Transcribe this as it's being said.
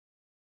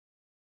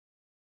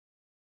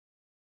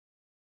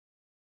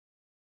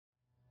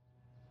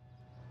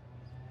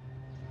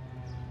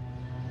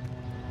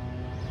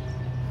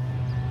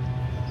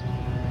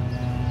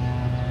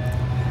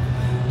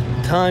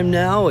Time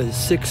now is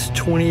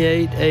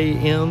 6:28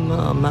 a.m.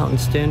 Mountain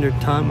Standard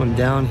Time. I'm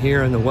down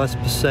here in the West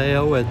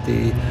Paseo at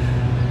the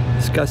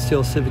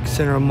Scottsdale Civic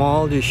Center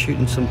Mall, just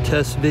shooting some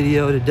test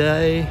video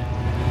today.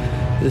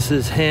 This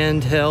is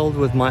handheld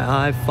with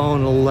my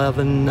iPhone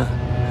 11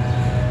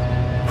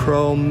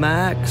 Pro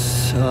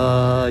Max,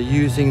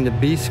 using the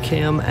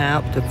Beastcam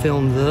app to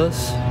film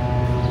this.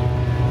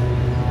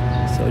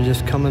 So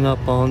just coming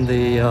up on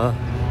the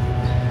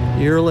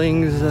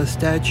yearlings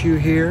statue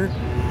here.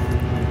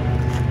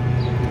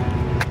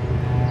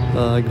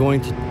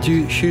 Going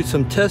to shoot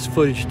some test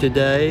footage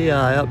today.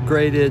 I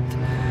upgraded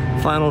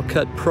Final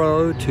Cut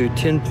Pro to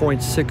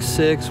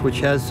 10.66, which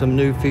has some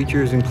new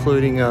features,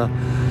 including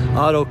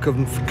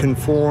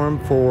auto-conform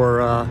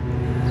for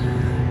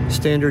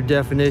standard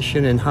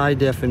definition and high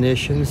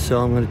definition. So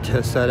I'm going to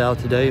test that out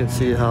today and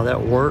see how that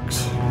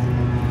works.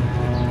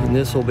 And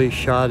this will be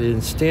shot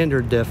in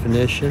standard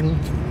definition,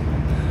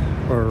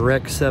 or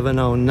Rec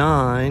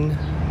 709.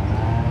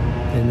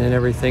 And then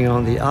everything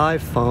on the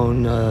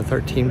iPhone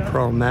 13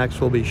 Pro Max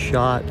will be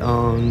shot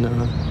on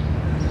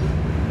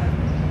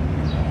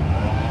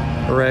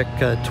Rec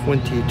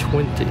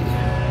 2020.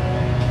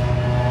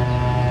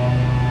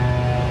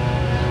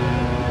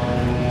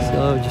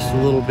 So just a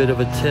little bit of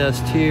a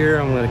test here.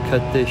 I'm going to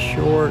cut this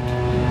short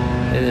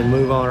and then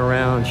move on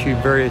around and shoot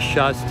various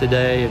shots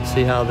today and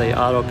see how they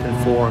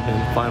auto-conform in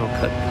Final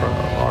Cut Pro.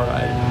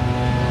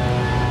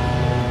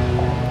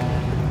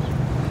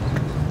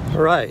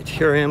 Alright,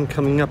 here I am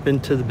coming up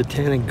into the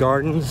Botanic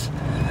Gardens,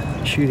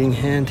 shooting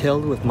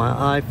handheld with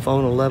my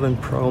iPhone 11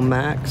 Pro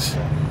Max.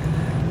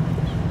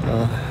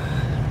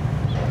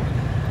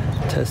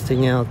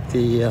 Testing out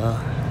the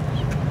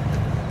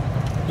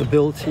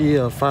ability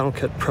of Final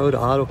Cut Pro to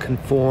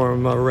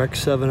auto-conform Rec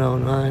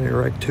 709 and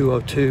Rec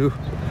 202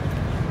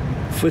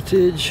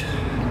 footage.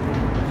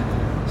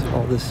 So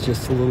all this is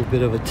just a little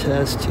bit of a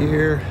test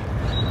here.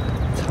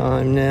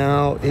 Time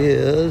now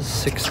is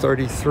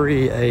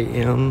 6:33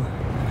 a.m.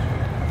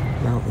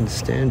 Mountain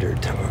Standard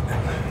Time.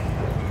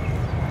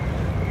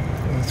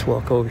 Let's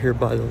walk over here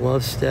by the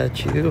Love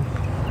statue.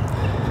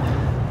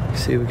 You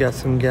see we got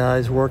some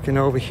guys working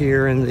over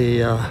here in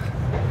the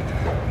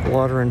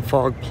Water and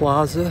Fog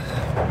Plaza.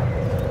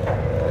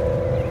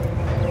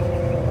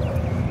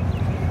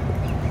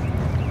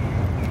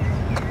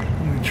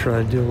 I'm gonna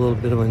try to do a little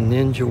bit of a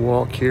ninja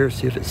walk here,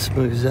 see if it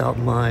smooths out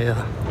my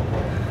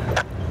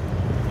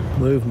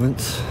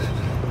movements.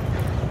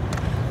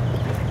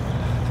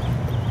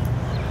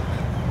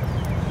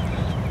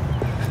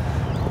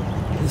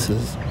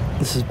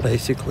 This is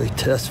basically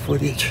test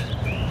footage.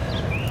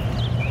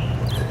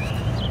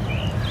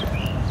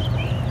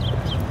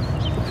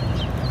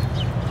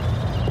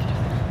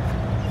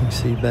 You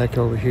see back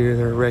over here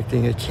they're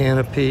erecting a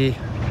canopy.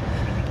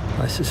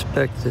 I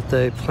suspect that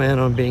they plan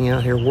on being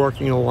out here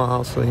working a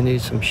while, so they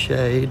need some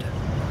shade.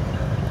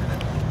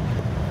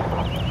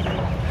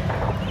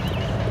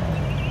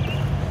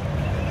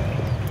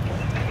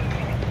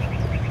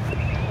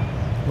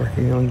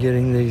 Working on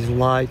getting these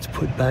lights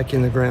put back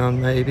in the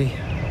ground maybe.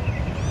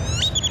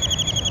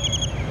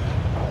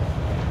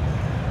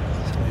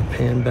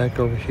 Pan back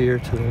over here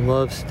to the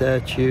Love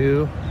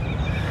statue.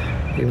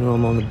 Even though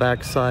I'm on the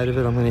back side of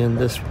it, I'm going to end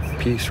this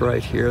piece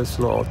right here. This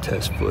is all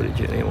test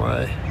footage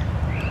anyway.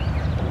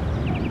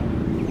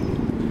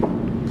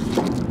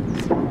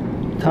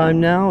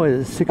 Time now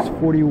is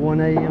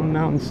 6:41 a.m.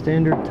 Mountain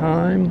Standard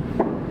Time.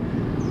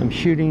 I'm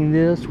shooting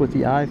this with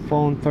the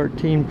iPhone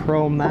 13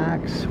 Pro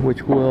Max,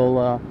 which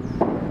will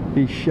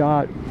be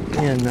shot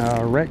in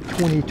Rec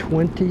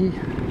 2020.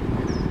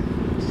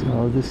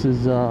 So this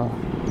is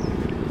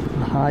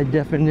high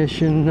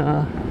definition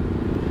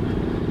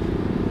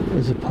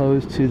as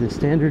opposed to the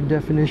standard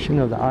definition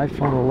of the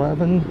iPhone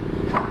 11.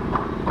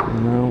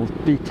 And I'll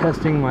be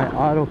testing my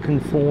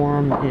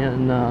auto-conform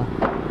in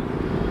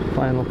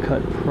Final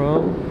Cut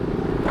Pro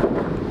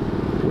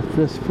with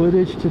this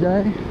footage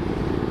today.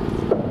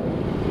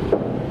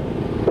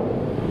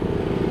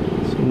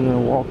 So I'm going to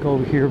walk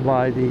over here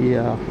by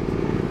the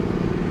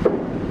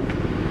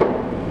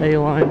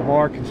A-Line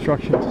Bar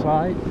construction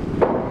site.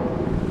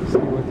 See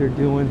what they're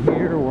doing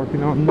here,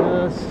 working on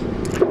this.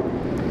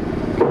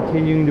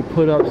 Continuing to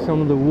put up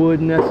some of the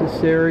wood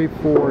necessary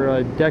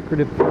for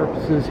decorative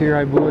purposes here,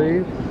 I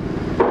believe.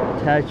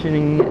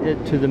 Attaching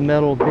it to the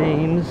metal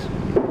beams.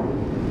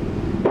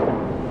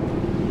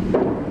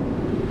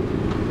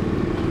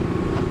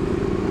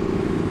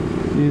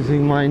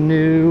 Using my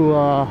new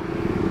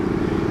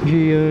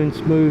Zhiyun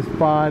Smooth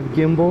 5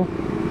 Gimbal,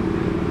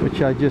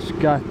 which I just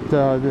got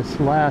this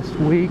last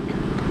week,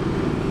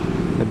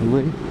 I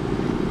believe.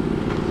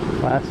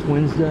 Last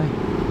Wednesday,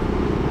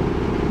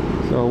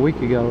 so a week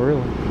ago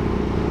really.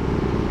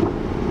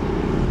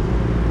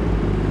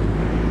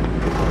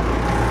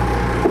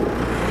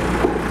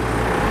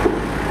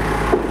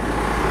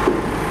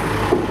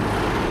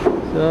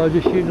 So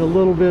just shooting a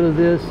little bit of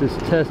this as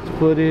test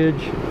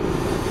footage,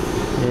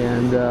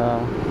 and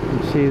you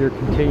can see they're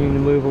continuing to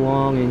move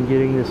along and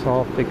getting this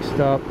all fixed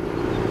up.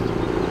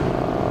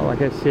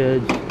 Like I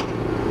said,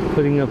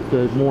 putting up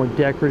the more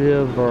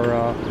decorative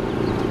or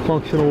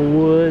functional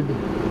wood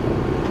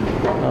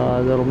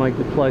that'll make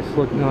the place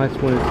look nice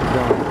when it's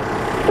done.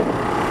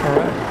 All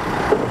right.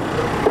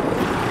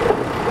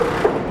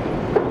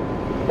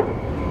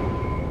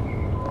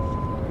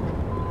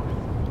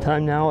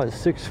 Time now is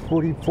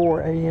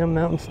 6:44 a.m.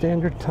 Mountain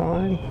Standard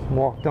Time.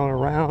 Walked on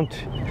around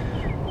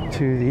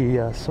to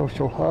the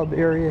social hub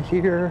area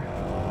here.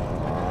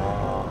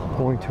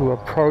 Going to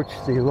approach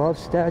the love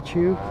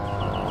statue.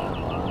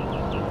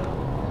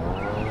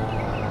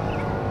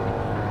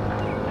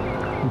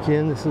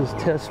 Again, this is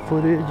test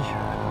footage,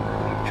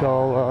 which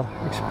I'll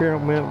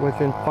experiment with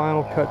in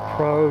Final Cut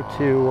Pro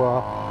to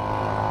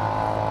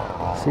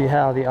see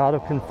how the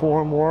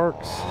auto-conform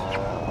works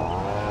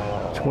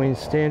between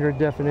standard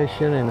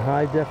definition and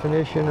high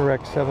definition,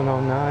 Rec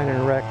 709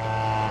 and Rec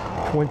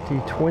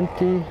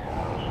 2020.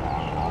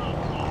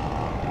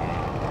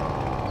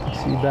 You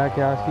see back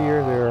out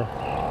here, they're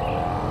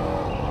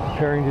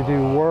preparing to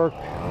do work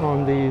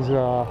on these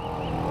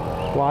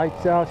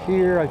lights out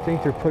here. I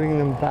think they're putting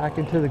them back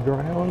into the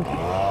ground,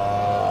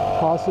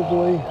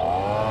 possibly.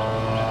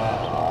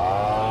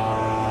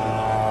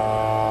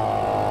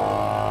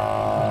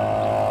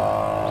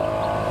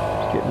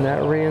 Getting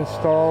that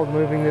reinstalled,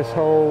 moving this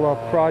whole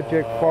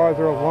project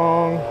farther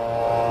along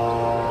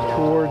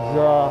towards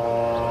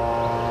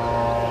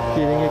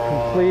getting it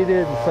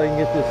completed, and so I can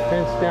get this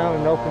fence down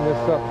and open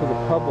this up to the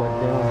public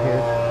down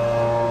here.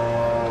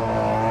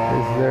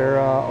 Is their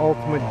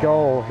ultimate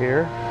goal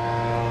here.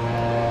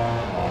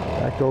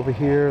 Back over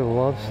here, the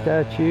love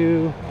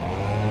statue.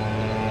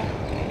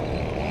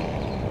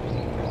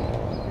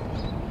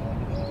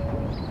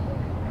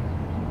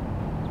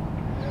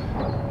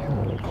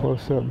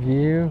 Close-up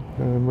view. I'm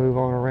going to move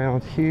on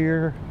around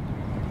here.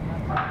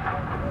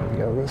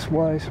 Go this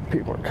way, some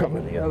people are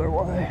coming the other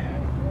way.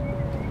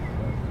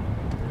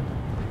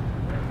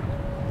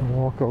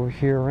 Walk over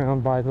here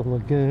around by the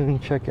lagoon,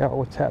 check out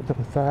what's happening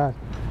with that.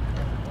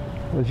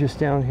 I was just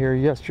down here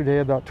yesterday,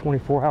 about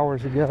 24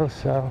 hours ago,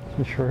 so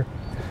I'm sure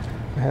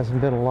there hasn't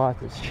been a lot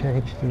that's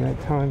changed in that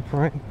time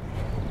frame.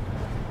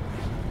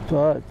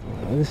 But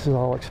this is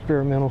all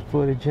experimental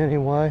footage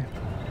anyway.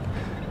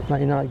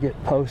 May not get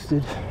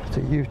posted to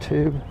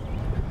YouTube.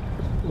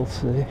 We'll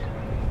see.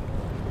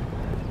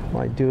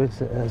 Might do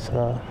it as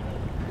a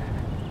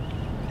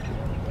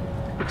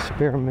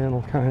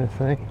experimental kind of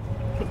thing.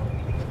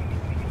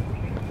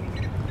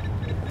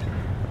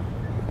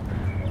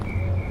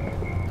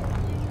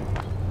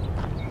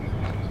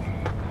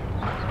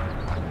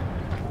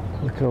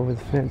 Look over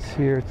the fence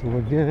here at the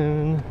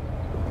lagoon.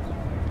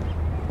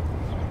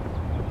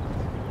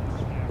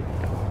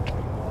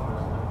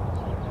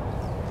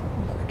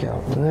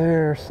 Out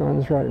there,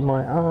 sun's right in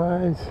my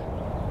eyes.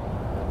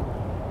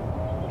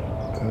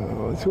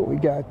 That's what we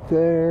got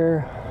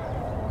there.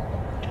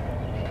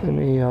 Let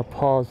me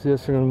pause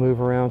this. I'm going to move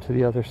around to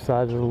the other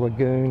side of the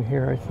lagoon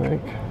here, I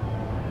think.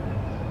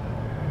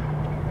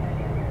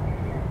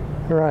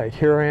 All right,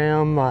 here I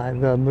am. I've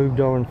moved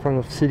over in front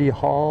of City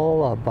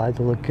Hall by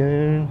the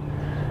lagoon.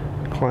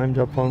 Climbed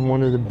up on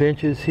one of the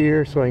benches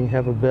here so I can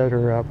have a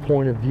better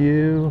point of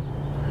view.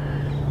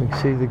 You can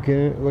see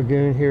the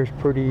lagoon here is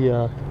pretty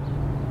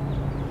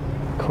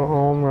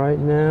calm right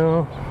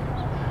now.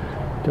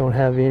 Don't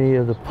have any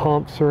of the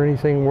pumps or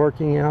anything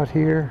working out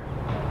here.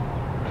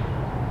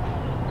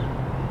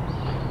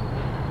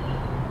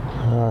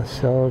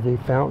 So the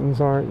fountains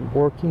aren't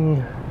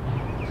working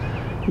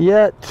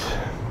yet,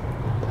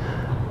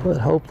 but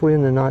hopefully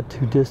in the not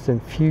too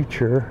distant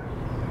future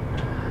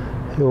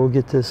we'll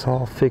get this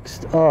all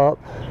fixed up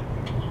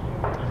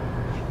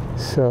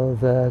so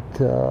that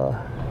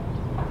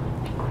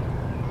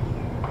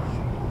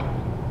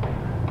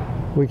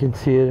we can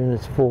see it in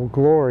its full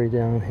glory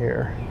down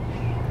here.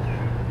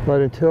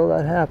 But until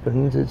that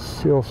happens, it's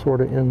still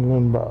sort of in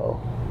limbo.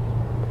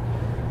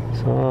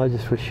 So I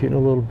just was shooting a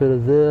little bit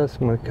of this.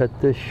 I'm going to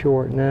cut this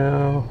short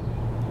now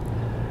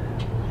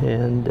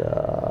and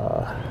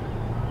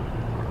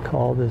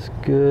call this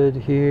good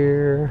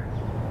here.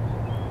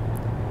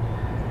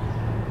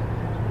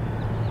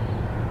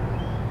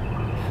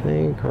 I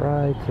think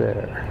right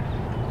there.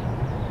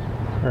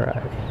 All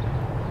right.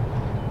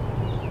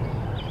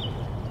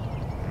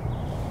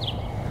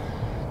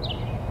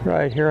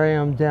 Right, here I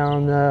am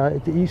down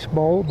at the East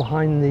Bowl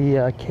behind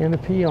the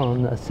canopy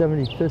on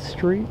 75th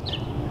Street.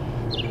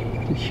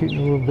 Just shooting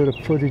a little bit of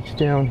footage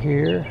down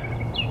here.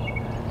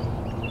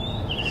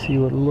 See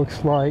what it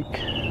looks like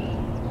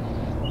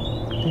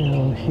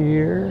down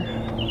here.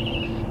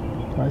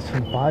 Got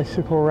some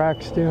bicycle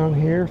racks down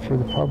here for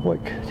the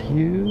public to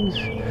use.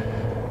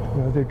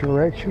 Another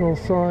directional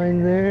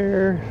sign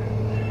there.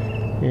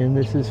 And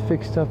this is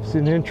fixed up as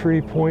an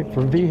entry point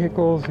for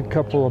vehicles. A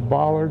couple of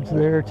bollards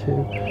there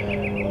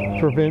to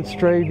prevent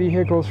stray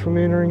vehicles from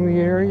entering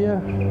the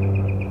area.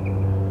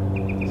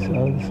 So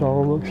this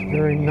all looks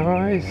very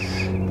nice.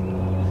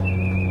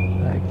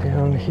 Back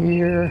down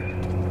here.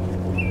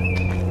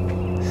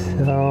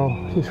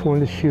 So just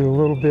wanted to shoot a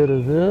little bit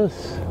of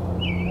this.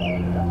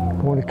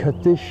 I want to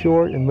cut this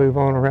short and move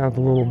on around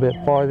a little bit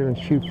farther and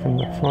shoot from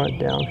the front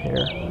down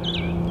here.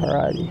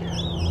 Alrighty.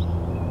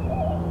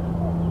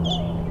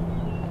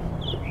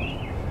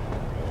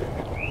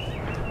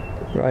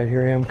 Right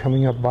here I am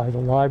coming up by the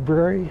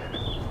library.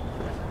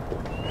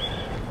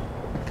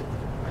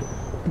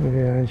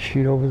 And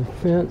shoot over the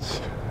fence.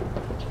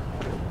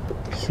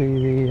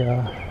 See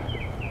the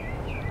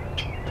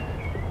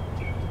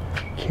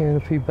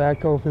canopy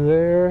back over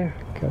there.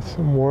 Got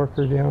some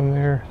worker down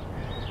there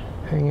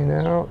hanging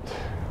out.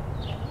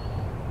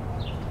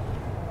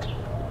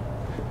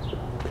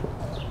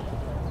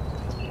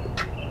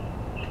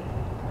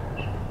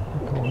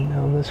 Going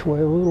down this way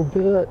a little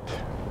bit.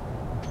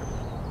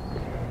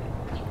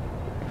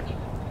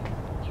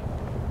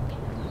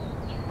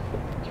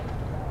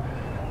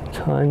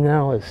 Time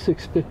now is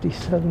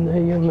 6:57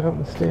 a.m.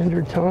 Mountain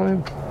Standard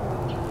Time.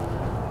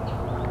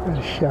 Got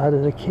a shot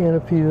of the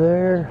canopy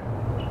there.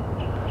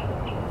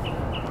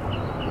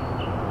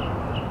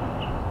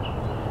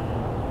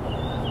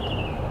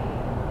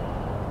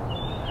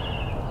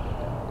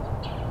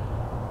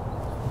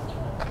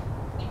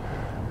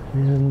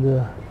 And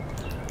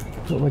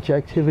not much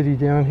activity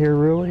down here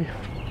really.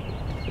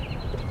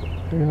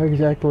 They're not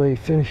exactly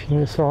finishing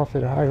this off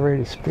at a high rate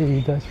of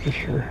speed, that's for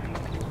sure.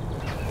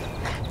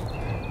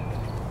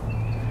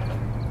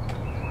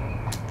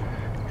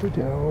 Go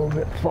down a little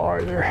bit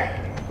farther.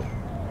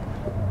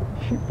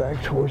 Shoot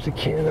back towards the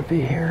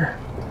canopy here.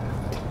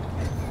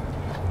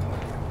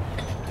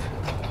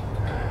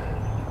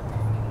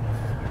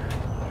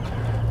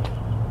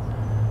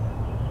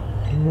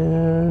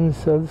 And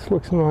so this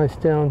looks nice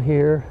down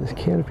here. This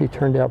canopy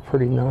turned out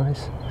pretty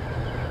nice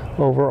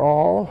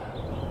overall.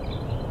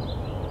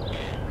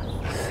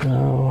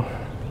 So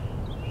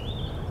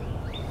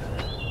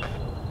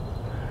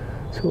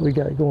that's what we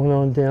got going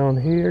on down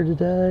here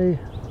today.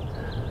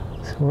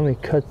 So let me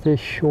cut this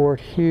short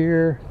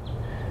here,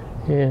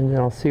 and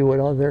I'll see what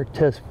other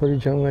test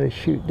footage I'm going to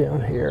shoot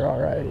down here.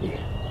 Alrighty.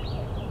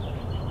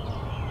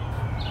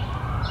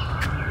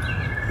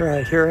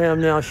 Alright, here I am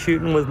now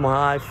shooting with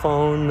my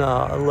iPhone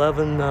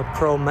 11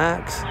 Pro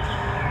Max.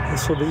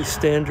 This will be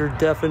standard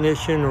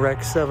definition,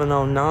 Rec.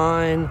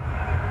 709.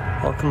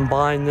 I'll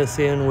combine this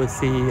in with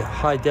the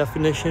high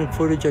definition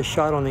footage I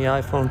shot on the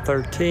iPhone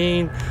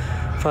 13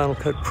 Final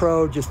Cut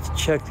Pro just to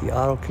check the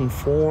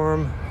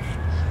auto-conform.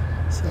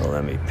 So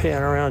let me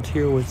pan around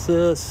here with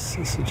this.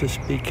 This will just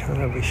be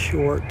kind of a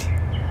short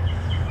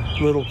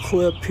little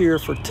clip here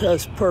for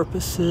test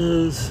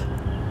purposes.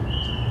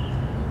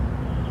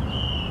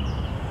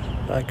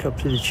 Back up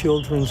to the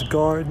children's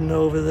garden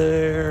over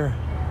there.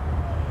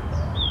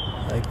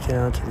 Back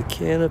down to the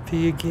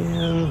canopy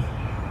again.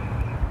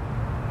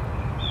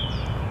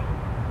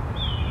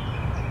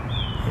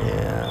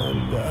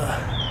 And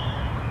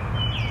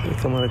I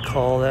think I'm going to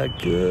call that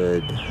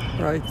good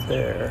right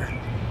there.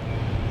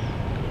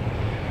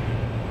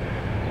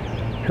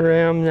 Here I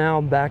am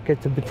now back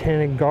at the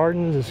Botanic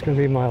Gardens. It's going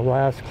to be my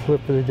last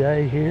clip of the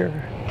day here.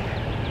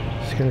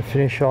 Just going to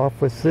finish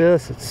off with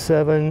this. It's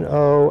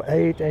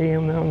 7:08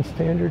 a.m. Mountain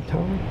Standard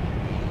Time.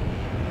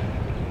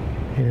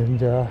 And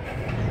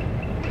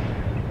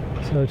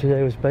so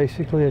today was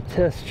basically a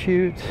test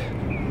shoot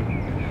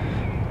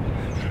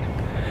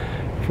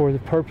for the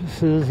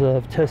purposes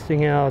of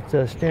testing out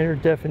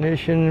standard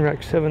definition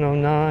Rec.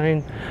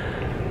 709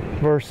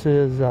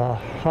 versus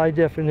high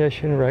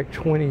definition Rec.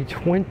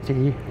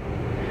 2020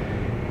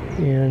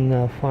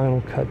 in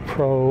Final Cut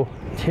Pro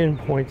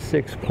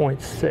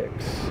 10.6.6.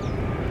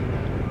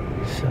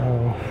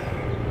 So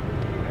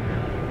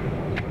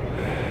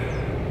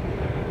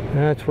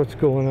that's what's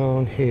going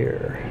on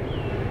here.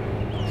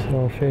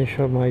 So I'll finish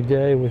up my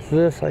day with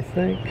this, I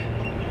think.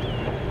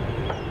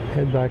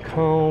 Head back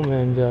home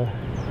and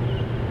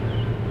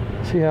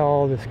see how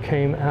all this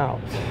came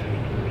out.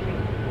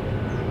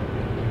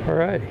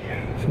 Alrighty,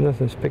 so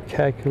nothing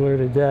spectacular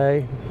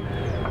today.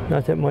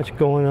 Not that much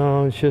going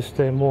on. It's just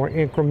a more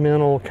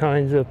incremental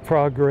kinds of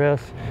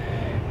progress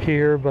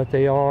here, but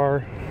they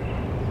are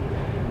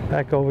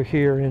back over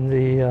here in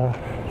the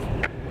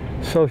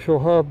social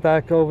hub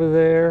back over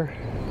there.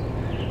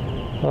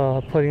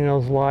 Putting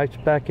those lights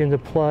back into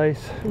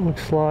place, it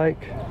looks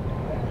like,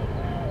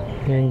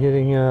 and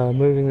getting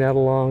moving that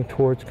along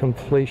towards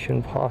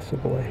completion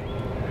possibly.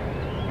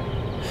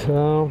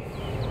 So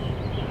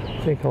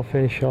I think I'll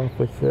finish off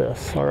with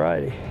this.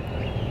 Alrighty.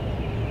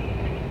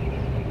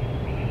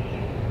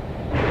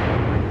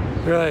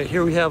 Right,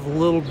 here we have a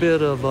little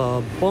bit of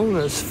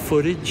bonus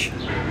footage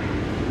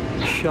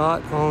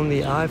shot on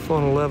the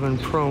iPhone 11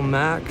 Pro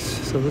Max.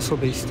 So this will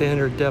be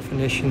standard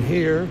definition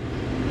here.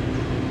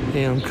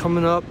 And I'm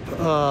coming up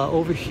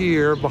over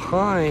here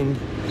behind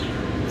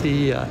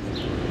the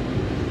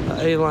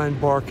A-Line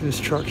Bar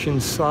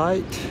Construction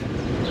site.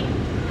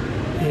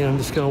 And I'm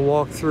just going to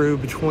walk through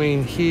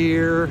between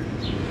here,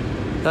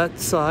 that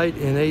site,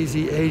 and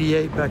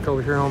AZ88 back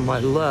over here on my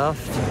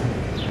left.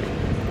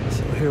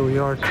 So here we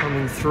are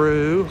coming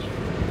through.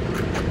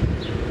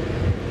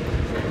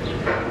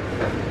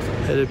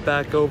 Headed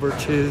back over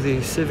to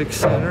the Civic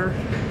Center.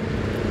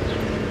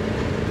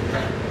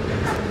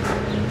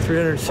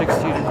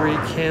 360-degree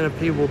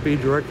canopy will be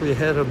directly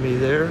ahead of me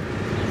there.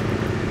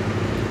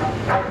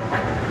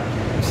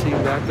 You see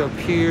back up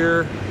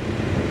here,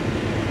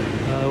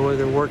 where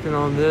they're working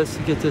on this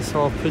to get this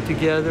all put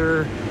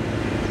together,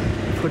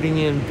 putting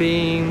in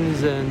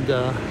beams and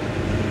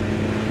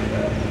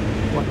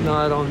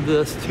whatnot on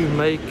this to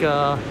make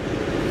a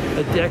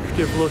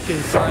decorative look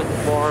inside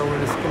the bar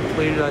when it's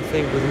completed, I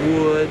think, with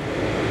wood.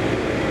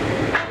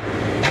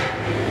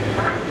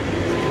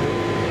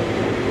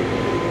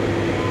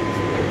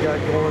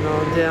 Going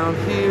on down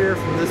here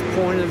from this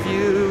point of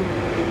view.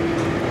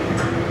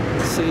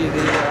 You see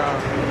the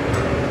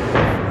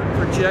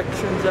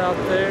projections out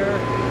there.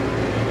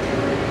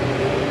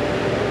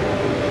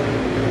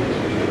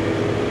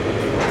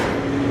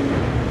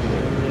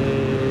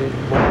 And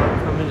the bar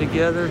coming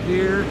together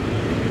here.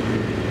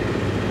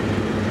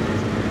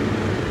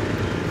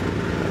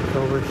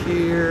 Over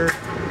here.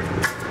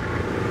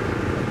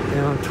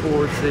 Down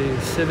towards the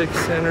Civic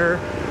Center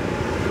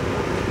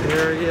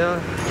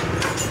area.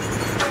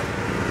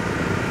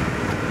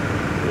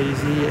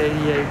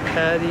 AZ88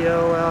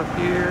 patio out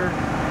here.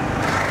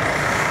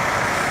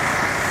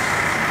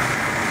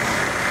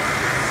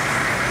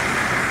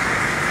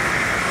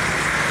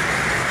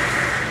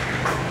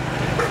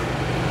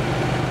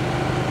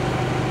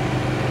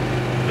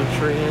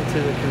 Entry into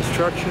the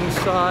construction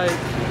site.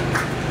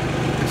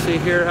 You see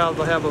here how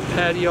they'll have a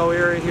patio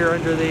area here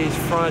under these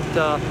front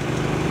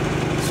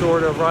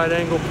sort of right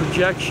angle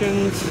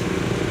projections.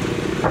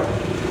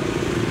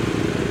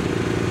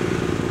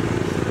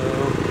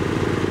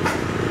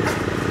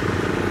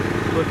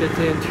 Look at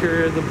the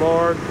interior of the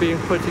bar being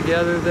put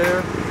together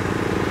there.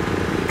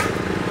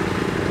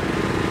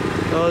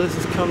 Oh, this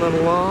is coming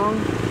along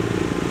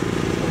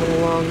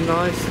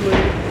nicely.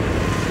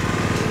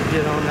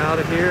 Get on out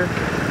of here.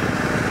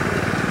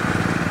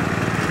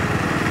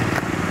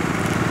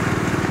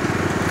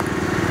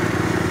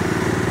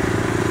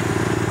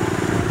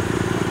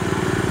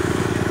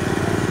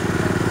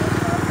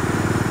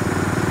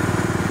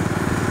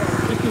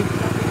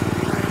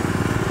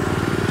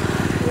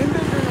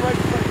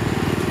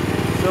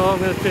 So I'm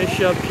going to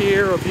finish up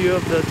here a view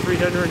of the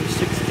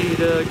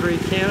 360-degree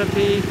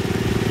canopy.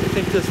 I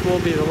think this will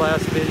be the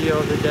last video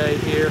of the day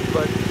here,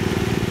 but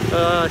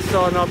I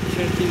saw an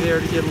opportunity there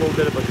to get a little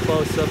bit of a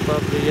close-up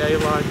of the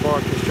A-line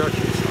bar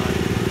construction site.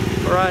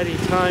 Alrighty,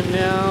 time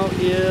now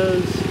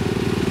is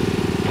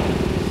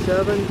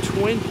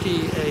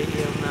 7:20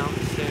 a.m.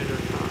 Mountain